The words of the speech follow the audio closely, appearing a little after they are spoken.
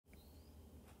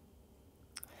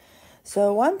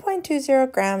So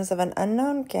 1.20 grams of an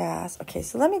unknown gas. Okay,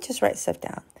 so let me just write stuff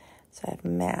down. So I have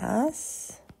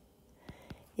mass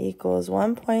equals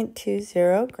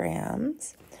 1.20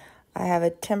 grams. I have a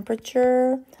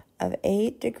temperature of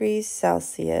 8 degrees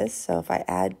Celsius. So if I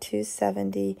add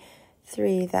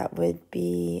 273, that would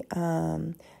be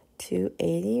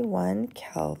 281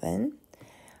 Kelvin.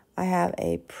 I have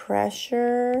a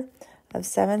pressure of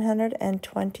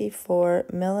 724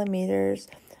 millimeters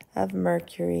of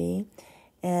mercury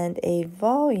and a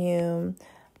volume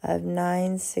of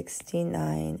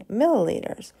 969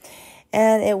 milliliters.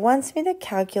 And it wants me to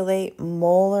calculate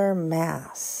molar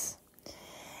mass.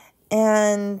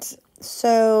 And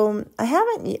so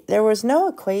there was no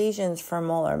equations for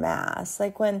molar mass.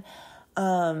 Like when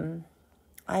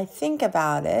I think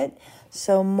about it,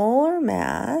 so molar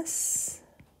mass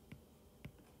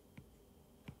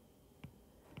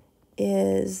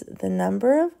is the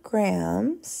number of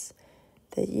grams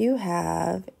that you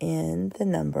have in the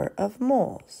number of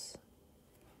moles.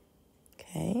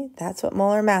 Okay, that's what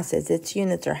molar mass is. Its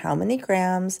units are how many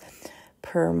grams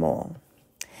per mole.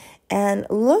 And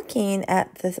looking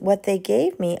at what they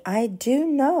gave me, I do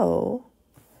know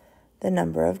the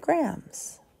number of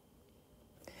grams.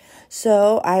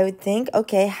 So I would think,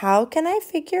 okay, how can I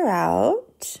figure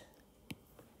out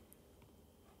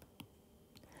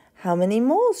how many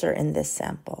moles are in this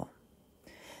sample?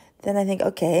 Then I think,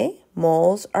 okay,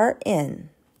 moles are in.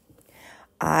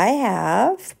 I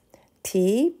have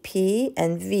T, P,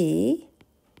 and V.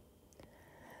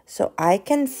 So I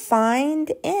can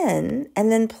find N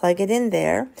and then plug it in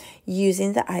there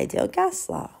using the ideal gas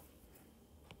law.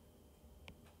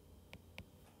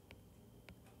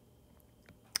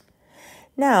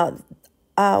 Now,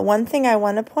 one thing I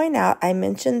want to point out, I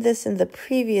mentioned this in the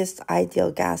previous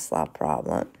ideal gas law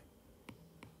problem,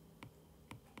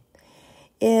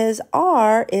 is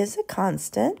R is a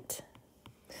constant.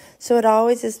 So it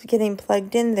always is getting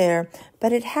plugged in there,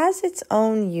 but it has its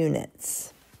own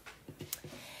units.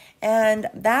 And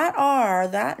that R,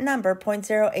 that number,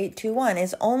 0.0821,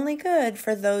 is only good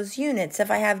for those units.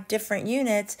 If I have different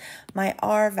units, my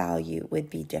R value would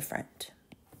be different.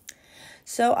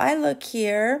 So I look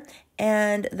here,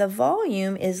 and the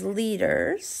volume is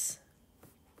liters,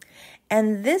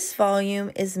 and this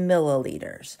volume is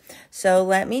milliliters. So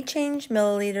let me change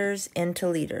milliliters into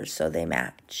liters so they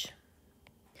match.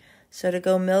 So to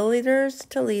go milliliters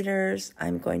to liters,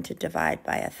 I'm going to divide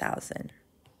by 1,000.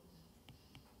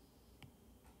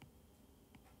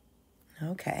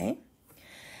 Okay.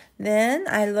 Then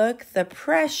I look, the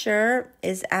pressure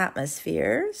is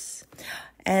atmospheres,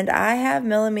 and I have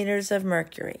millimeters of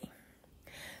mercury.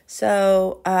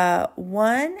 So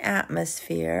 1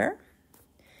 atmosphere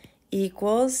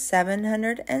equals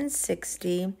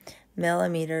 760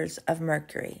 millimeters of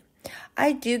mercury.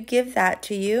 I do give that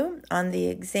to you on the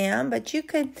exam, but you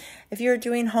could, if you're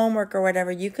doing homework or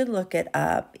whatever, you could look it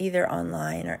up either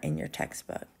online or in your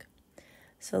textbook.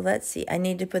 So let's see, I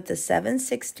need to put the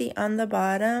 760 on the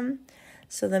bottom,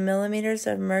 so the millimeters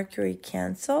of mercury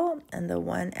cancel, and the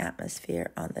 1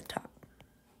 atmosphere on the top.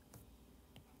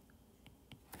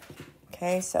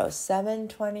 Okay, so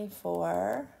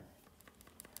 724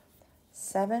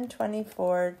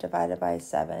 divided by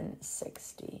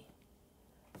 760.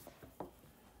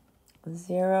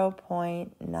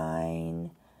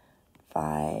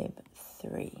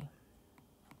 0.953.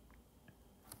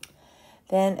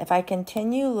 Then if I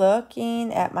continue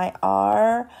looking at my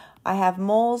R, I have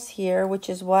moles here, which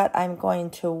is what I'm going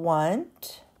to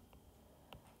want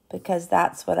because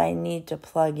that's what I need to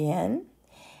plug in.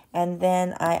 And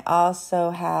then I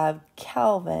also have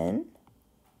Kelvin,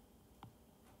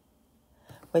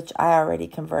 which I already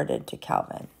converted to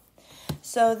Kelvin.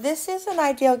 So this is an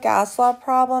ideal gas law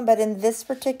problem, but in this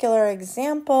particular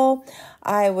example,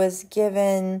 I was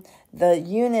given the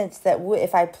units that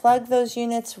if I plug those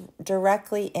units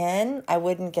directly in, I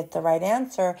wouldn't get the right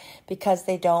answer because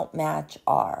they don't match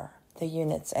R, the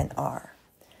units in R.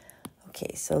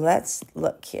 Okay, so let's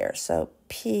look here. So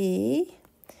P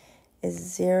is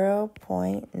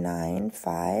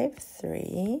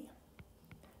 0.953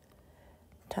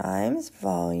 times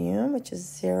volume, which is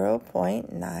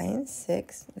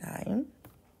 0.969.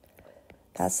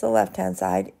 That's the left-hand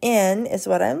side. N is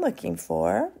what I'm looking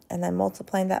for, and I'm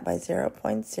multiplying that by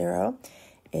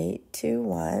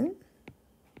 0.0821.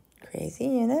 Crazy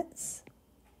units.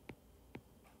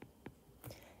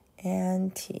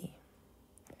 And T,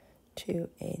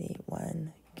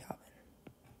 281 Kelvin.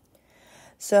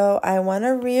 So I want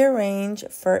to rearrange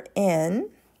for N.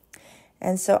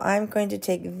 And so I'm going to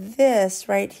take this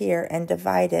right here and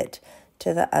divide it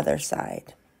to the other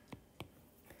side.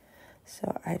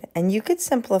 And you could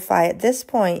simplify at this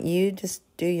point, you just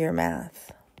do your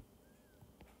math.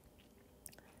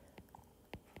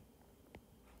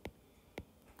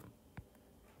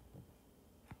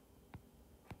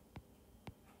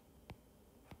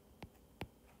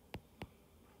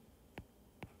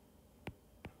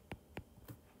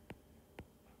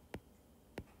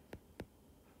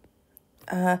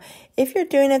 If you're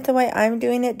doing it the way I'm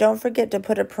doing it, don't forget to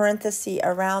put a parenthesis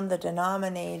around the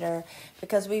denominator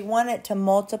because we want it to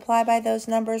multiply by those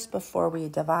numbers before we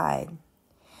divide.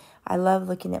 I love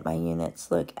looking at my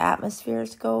units. Look,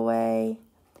 atmospheres go away,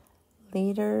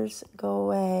 liters go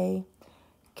away,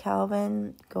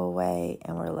 Kelvin go away,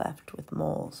 and we're left with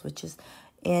moles, which is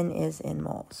N is in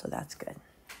moles, so that's good.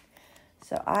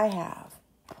 So I have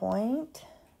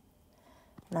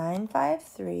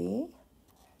 0.953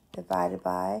 divided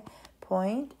by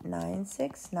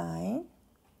 0.969.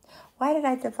 Why did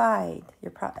I divide?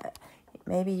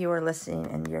 Maybe you were listening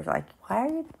and you're like, why are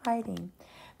you dividing?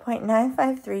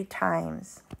 0.953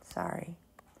 times,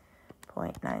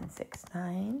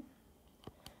 0.969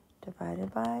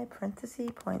 divided by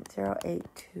parenthesis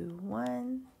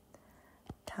 0.0821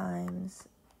 times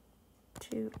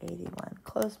 281,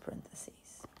 close parentheses.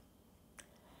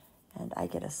 And I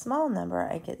get a small number.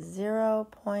 I get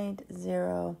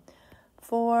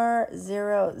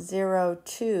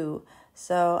 0.04002.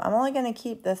 So I'm only going to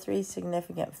keep the 3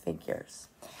 significant figures.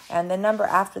 And the number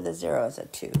after the 0 is a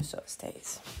 2, so it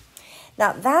stays.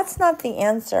 Now, that's not the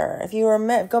answer. If you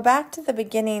go back to the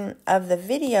beginning of the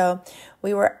video,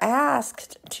 we were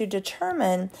asked to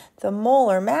determine the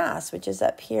molar mass, which is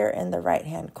up here in the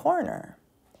right-hand corner.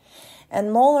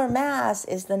 And molar mass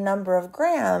is the number of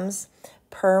grams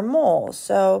per mole.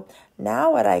 So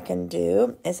now what I can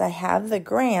do is I have the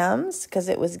grams because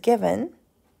it was given.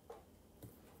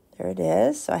 There it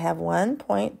is. So I have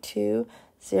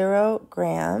 1.20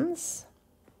 grams.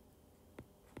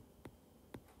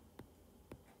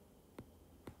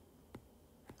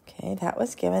 Okay, that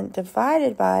was given,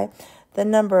 divided by the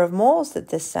number of moles that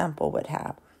this sample would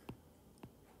have.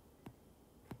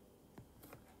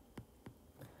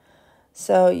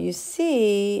 So you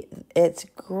see it's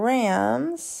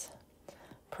grams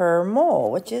per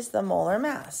mole, which is the molar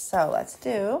mass. So let's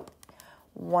do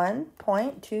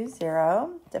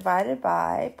 1.20 divided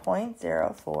by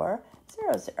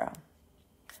 0.0400.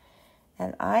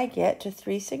 And I get to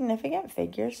 3 significant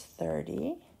figures,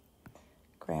 30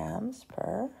 grams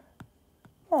per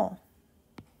mole.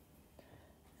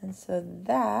 And so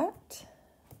that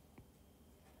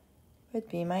would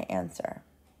be my answer.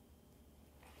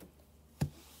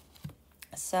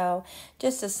 So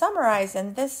just to summarize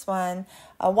in this one,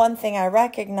 one thing I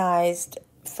recognized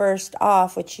first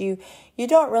off, which you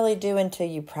don't really do until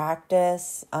you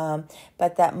practice,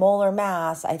 but that molar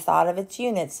mass, I thought of its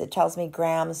units. It tells me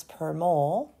grams per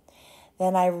mole.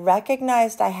 Then I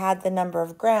recognized I had the number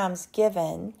of grams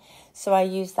given, so I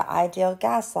used the ideal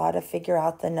gas law to figure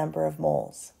out the number of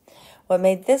moles. What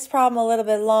made this problem a little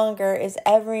bit longer is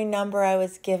every number I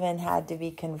was given had to be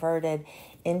converted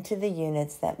into the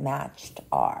units that matched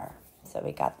R. So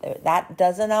we got there. That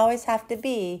doesn't always have to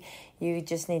be. You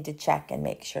just need to check and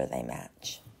make sure they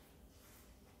match.